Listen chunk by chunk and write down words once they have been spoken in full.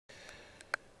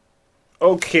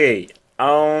Okay.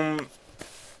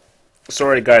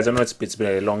 Sorry guys, I know it's been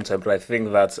a long time, but I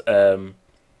think that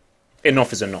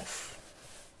enough is enough.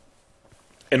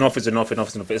 Enough is enough. Enough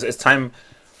is enough. It's time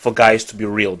for guys to be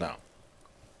real now.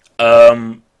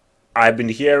 Um, I've been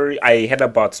hearing. I heard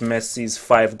about Messi's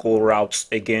five-goal routes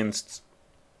against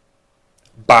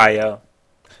Bayer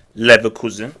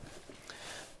Leverkusen.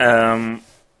 Um,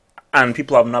 and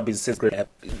people have not been saying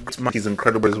he's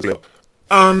incredible as well.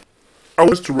 And I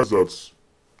want to raise that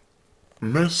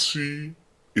Messi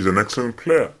is an excellent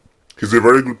player. He's a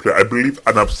very good player. I believe,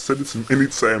 and I've said it many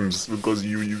times because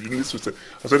you listen to it.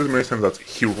 I've said it many times that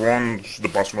he runs the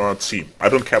Barcelona team. I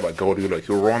don't care about Guardiola.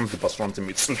 He runs the Barcelona team.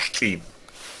 It's his team.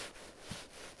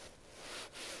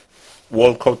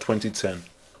 World Cup 2010.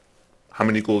 How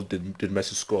many goals did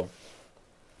Messi score?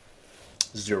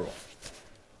 Zero.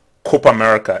 Copa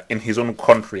America in his own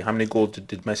country. How many goals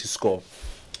did Messi score?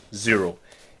 Zero.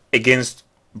 Against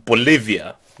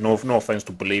Bolivia. No offense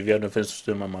to Bolivia. No offense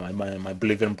to my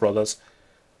Bolivian brothers.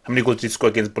 How many goals did he score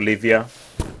against Bolivia?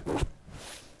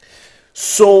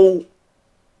 So,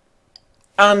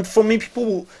 and for me,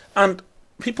 people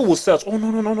will say, "Oh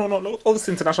no! All these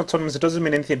international tournaments, it doesn't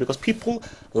mean anything," because people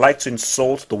like to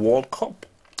insult the World Cup.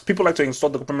 People like to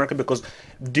insult the Copa America because,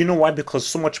 do you know why? Because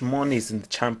so much money is in the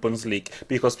Champions League.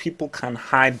 Because people can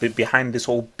hide behind this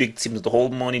whole big teams, the whole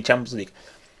money Champions League.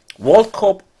 World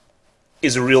Cup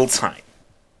is real time.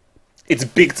 It's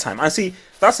big time. And see,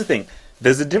 that's the thing.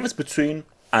 There's a difference between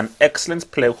an excellent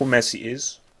player who Messi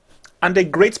is and a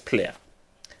great player.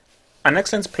 An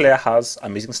excellent player has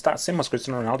amazing stats. Same as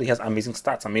Cristiano Ronaldo, he has amazing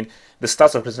stats. I mean, the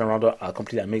stats of Cristiano Ronaldo are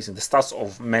completely amazing. The stats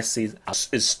of Messi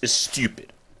is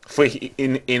stupid. For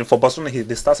Barcelona,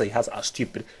 the stats that he has are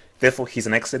stupid. Therefore, he's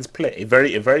an excellent player, a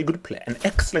very good player, an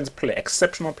excellent player,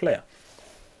 exceptional player.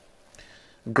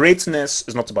 Greatness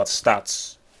is not about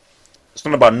stats. It's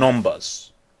not about numbers.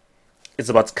 It's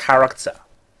about character.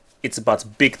 It's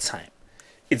about big time.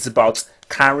 It's about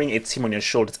carrying a team on your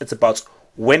shoulders. It's about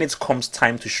when it comes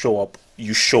time to show up,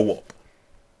 you show up.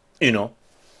 You know,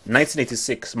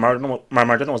 1986,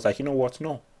 Maradona was like, you know what?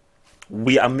 No,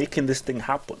 we are making this thing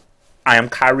happen. I am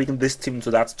carrying this team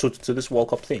to this World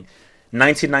Cup thing.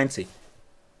 1990,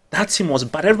 that team was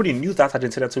bad. Everybody knew that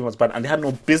Argentina team was bad, and they had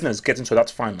no business getting to that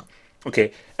final.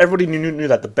 Okay, everybody knew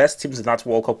that the best teams in that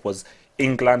World Cup was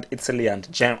England, Italy, and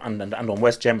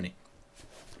West Germany.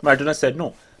 Maradona said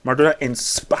no. Maradona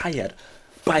inspired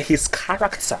by his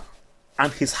character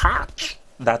and his heart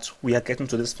that we are getting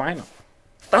to this final.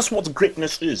 That's what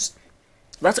greatness is.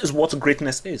 That is what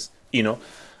greatness is,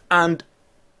 And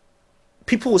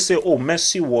people will say, "Oh,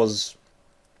 Messi was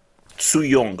too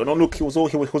young." No, look, he was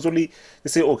only. They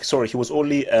say, "Oh, sorry, he was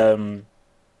only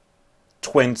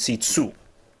 22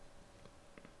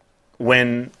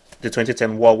 when the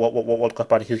 2010 World Cup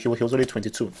party. He was only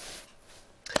 22."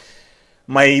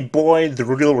 My boy, the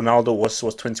real Ronaldo,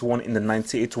 was 21 in the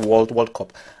 98 World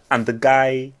Cup, and the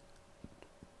guy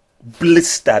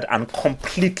blistered and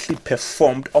completely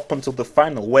performed up until the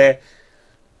final, where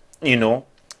you know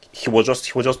he was just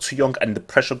too young, and the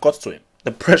pressure got to him.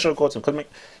 The pressure got to him because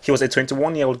he was a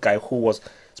 21-year-old guy who was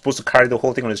supposed to carry the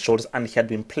whole thing on his shoulders, and he had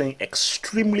been playing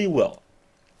extremely well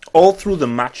all through the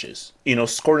matches,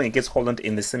 scoring against Holland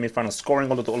in the semi-final,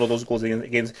 scoring all of those goals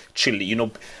against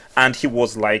Chile, and he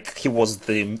was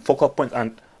the focal point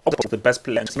and up to the best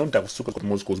player. It's not that Suka got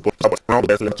most goals, but Now the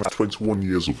best player 21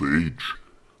 years of age.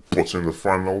 But in the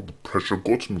final, the pressure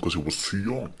got him because he was too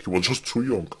young. He was just too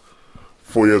young.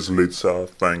 4 years later,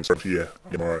 thanks, yeah,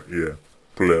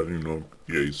 player,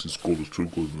 yeah, he scored those two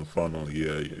goals in the final,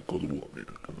 yeah, got the world,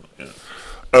 yeah.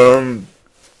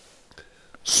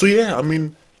 So yeah, I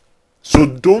mean, so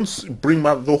don't bring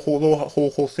back the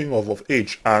whole thing of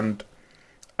age. And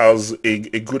as a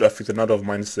good aficionado of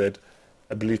mine said,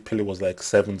 I believe Pele was like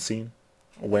 17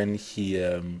 when he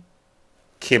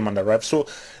came and arrived. So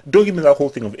don't give me that whole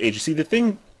thing of age. You see,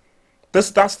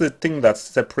 that's the thing that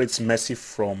separates Messi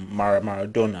from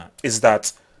Maradona, is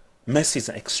that Messi is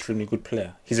an extremely good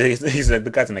player.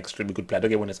 The guy's an extremely good player. Don't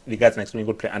get me wrong, the guy's an extremely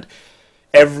good player, and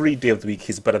every day of the week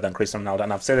he's better than Cristiano Ronaldo.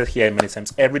 And I've said it here many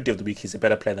times. Every day of the week he's a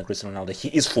better player than Cristiano Ronaldo. He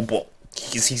is football.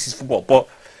 He's football. But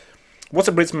what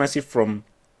separates Messi from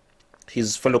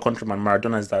his fellow countryman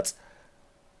Maradona is that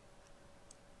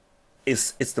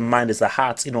it's the mind, it's the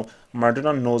heart.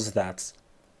 Maradona knows that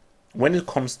when it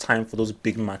comes time for those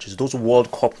big matches, those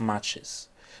World Cup matches,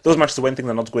 those matches when things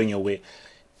are not going your way,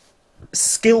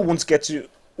 skill won't get you.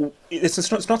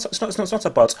 It's not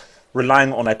about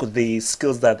relying on like the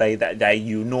skills that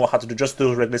you know how to do, just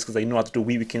those regular skills that you know how to do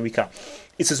week in, week out.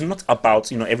 It is not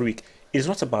about every week. It is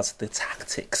not about the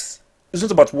tactics. It's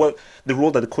not about what the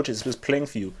role that the coach is playing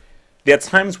for you. There are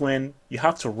times when you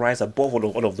have to rise above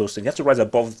all of those things. You have to rise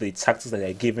above the tactics that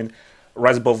you're given,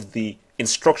 rise above the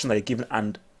instruction that you're given,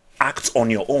 and act on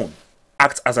your own.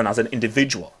 Act as an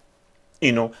individual,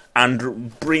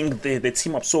 and bring the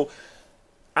team up. So,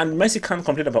 and Messi can't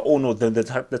complain about, oh no, the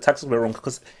tactics were wrong,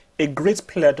 because a great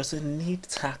player doesn't need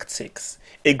tactics.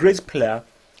 A great player,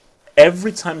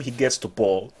 every time he gets the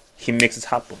ball, he makes it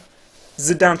happen.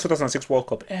 Zidane 2006 World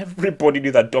Cup, everybody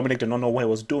knew that Dominic did not know what he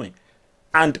was doing.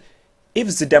 And if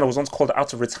Zidane was not called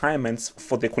out of retirement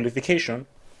for the qualification,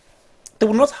 they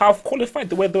would not have qualified.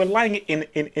 They were lying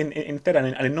in third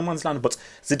and in no man's land. But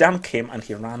Zidane came and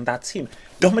he ran that team.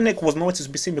 Dominic was nowhere to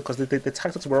be seen because the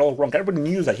tactics were all wrong. Everybody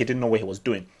knew that he didn't know what he was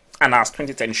doing. And as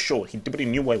 2010 showed, he nobody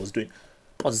knew what he was doing.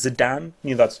 But Zidane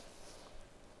knew that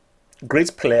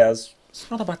great players,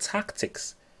 it's not about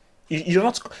tactics. You're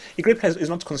not a great player is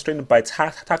not constrained by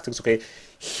tactics. Okay,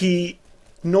 he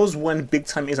knows when big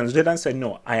time is, and Zidane said,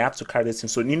 "No, I have to carry this team."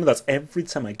 So you know that every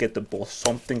time I get the ball,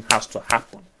 something has to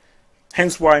happen.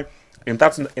 Hence why in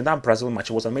that Brazil match,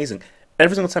 it was amazing.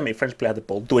 Every single time a French player had the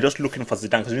ball, they were just looking for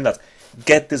Zidane because you know that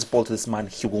get this ball to this man,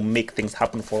 he will make things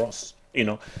happen for us.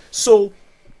 So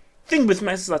thing with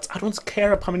Messi is that I don't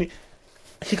care how many.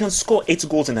 He can score 8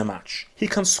 goals in a match. He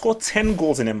can score 10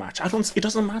 goals in a match. It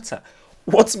doesn't matter.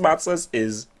 What matters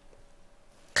is,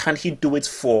 can he do it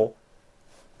for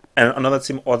another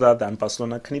team other than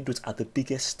Barcelona? Can he do it at the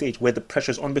biggest stage where the pressure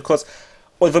is on? Because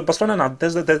with Barcelona now,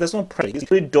 there's no pressure.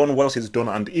 He's really done what he's done,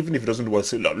 and even if he doesn't do well,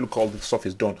 say, look all the stuff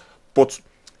he's done. But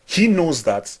he knows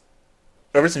that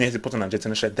every time he has to put on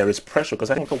Argentina shirt, there is pressure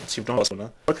because I don't know what you've done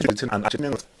Barcelona. And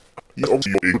Argentina. He's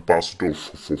obviously a ambassador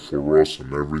for us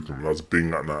and everything. That's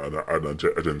being an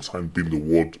Argentine,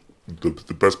 being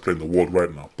the best player in the world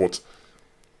right now. But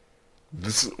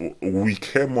we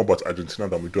care more about Argentina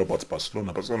than we do about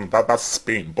Barcelona. Barcelona, that's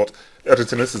Spain, but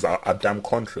Argentina is a damn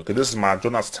country. Okay, this is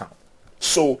Maradona's town.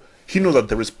 So he knows that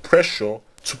there is pressure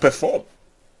to perform.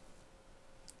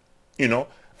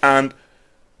 And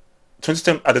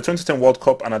 2010 at the 2010 World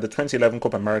Cup and at the 2011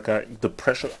 Copa America, the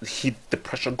pressure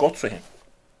got to him.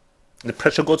 The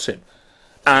pressure got to him,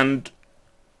 and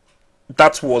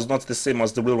that was not the same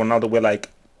as the real Ronaldo, where like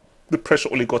the pressure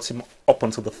only got him up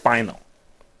until the final.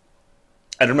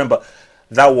 And remember,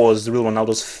 that was the real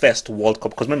Ronaldo's first World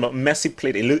Cup. Because remember, Messi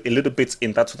played a little bit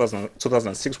in that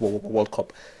 2006 World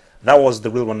Cup. That was the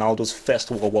real Ronaldo's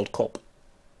first World Cup.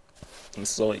 And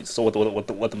so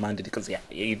what the man did, because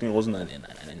it wasn't in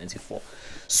 1994.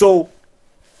 So,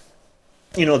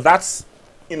 that's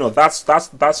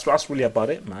really about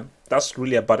it, man. That's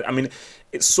really about it. I mean,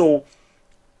 it's so.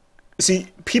 See,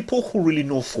 people who really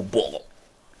know football,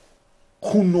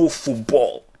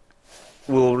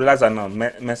 will realize that now,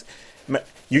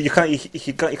 you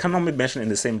cannot be mentioned in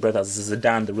the same breath as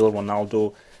Zidane, the real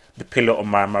Ronaldo, the Pele or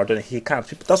Maradona. He can't.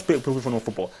 That's people who know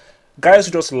football. Guys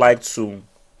who just like to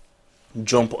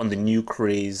jump on the new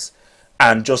craze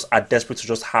and just are desperate to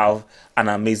just have an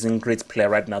amazing, great player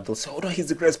right now. They'll say, "Oh no, he's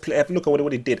the greatest player. Look at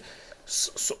what he did."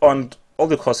 So, and all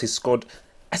because he scored.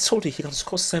 I told you he can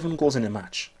score 7 goals in a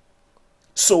match.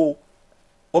 So,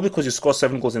 all because you score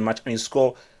 7 goals in a match and you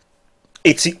score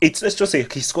 80. Let's just say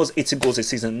he scores 80 goals a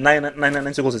season,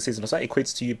 90 goals a season. Does that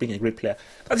equates to you being a great player?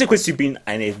 That equates to you being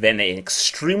an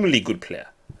extremely good player,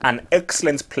 an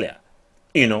excellent player.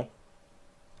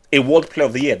 A world player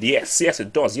of the year. Yes,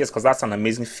 it does. Yes, because that's an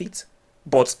amazing feat.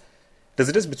 But there's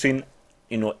a difference between,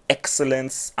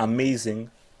 excellence,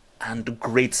 amazing, and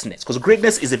greatness. Because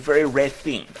greatness is a very rare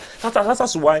thing.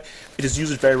 That's why it is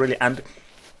used very rarely. And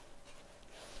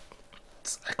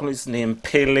I call his name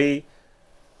Pele,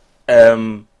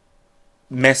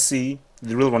 Messi,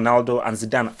 the real Ronaldo, and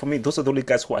Zidane. For me, those are the only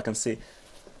guys who I can say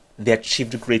they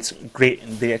achieved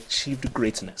They achieved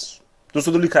greatness. Those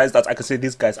are the only guys that I can say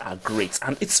these guys are great.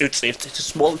 And it's an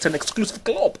exclusive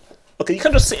club. Okay, you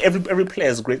can't just say every player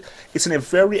is great. It's in a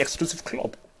very exclusive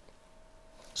club.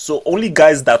 So only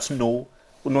guys that know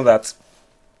that,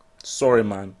 sorry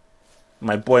man,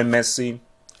 my boy Messi,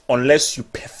 unless you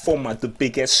perform at the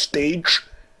biggest stage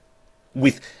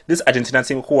with this Argentina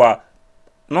team who are,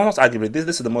 not arguably, this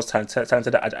is the most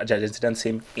talented Argentina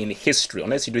team in history.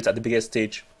 Unless you do it at the biggest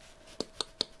stage,